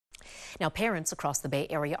Now, parents across the Bay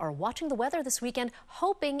Area are watching the weather this weekend,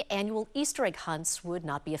 hoping annual Easter egg hunts would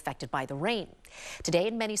not be affected by the rain. Today,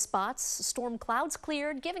 in many spots, storm clouds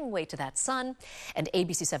cleared, giving way to that sun. And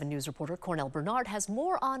ABC 7 News reporter Cornell Bernard has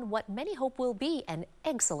more on what many hope will be an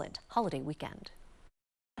excellent holiday weekend.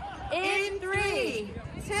 In 3,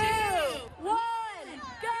 2, 1,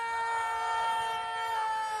 go!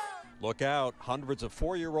 Look out, hundreds of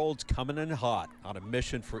 4-year-olds coming in hot on a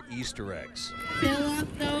mission for Easter eggs. Fill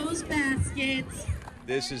up those baskets.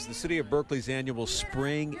 This is the City of Berkeley's annual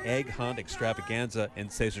Spring Egg Hunt Extravaganza in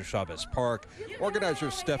Cesar Chavez Park. Organizer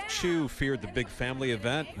Steph Chu feared the big family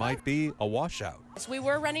event might be a washout. We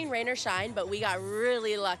were running rain or shine, but we got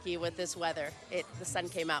really lucky with this weather. The sun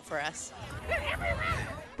came out for us.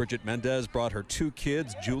 Bridget Mendez brought her 2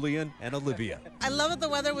 kids, Julian and Olivia. I love that the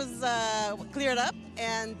weather was cleared up,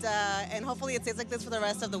 and hopefully it stays like this for the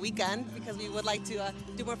rest of the weekend, because we would like to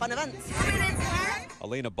do more fun events.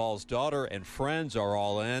 Alina Ball's daughter and friends are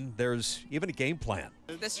all in. There's even a game plan.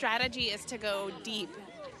 The strategy is to go deep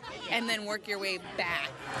and then work your way back.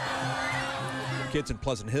 Kids in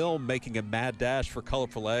Pleasant Hill making a mad dash for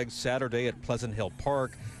colorful eggs Saturday at Pleasant Hill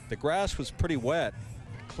Park. The grass was pretty wet.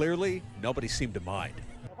 Clearly, nobody seemed to mind.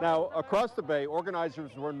 Now, across the Bay, organizers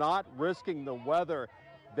were not risking the weather.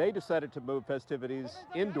 They decided to move festivities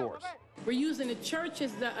indoors. We're using the church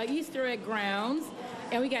as the Easter egg grounds,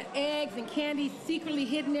 and we got eggs and candy secretly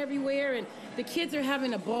hidden everywhere, and the kids are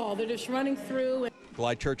having a ball. They're just running through.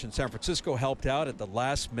 Glide Church in San Francisco helped out at the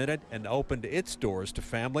last minute and opened its doors to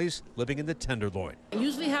families living in the Tenderloin. It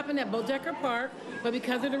usually happened at Bodecker Park, but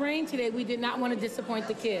because of the rain today, we did not want to disappoint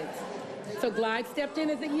the kids. So Glide stepped in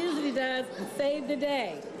as it usually does and saved the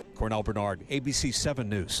day. Cornell Bernard, ABC 7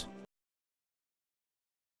 News.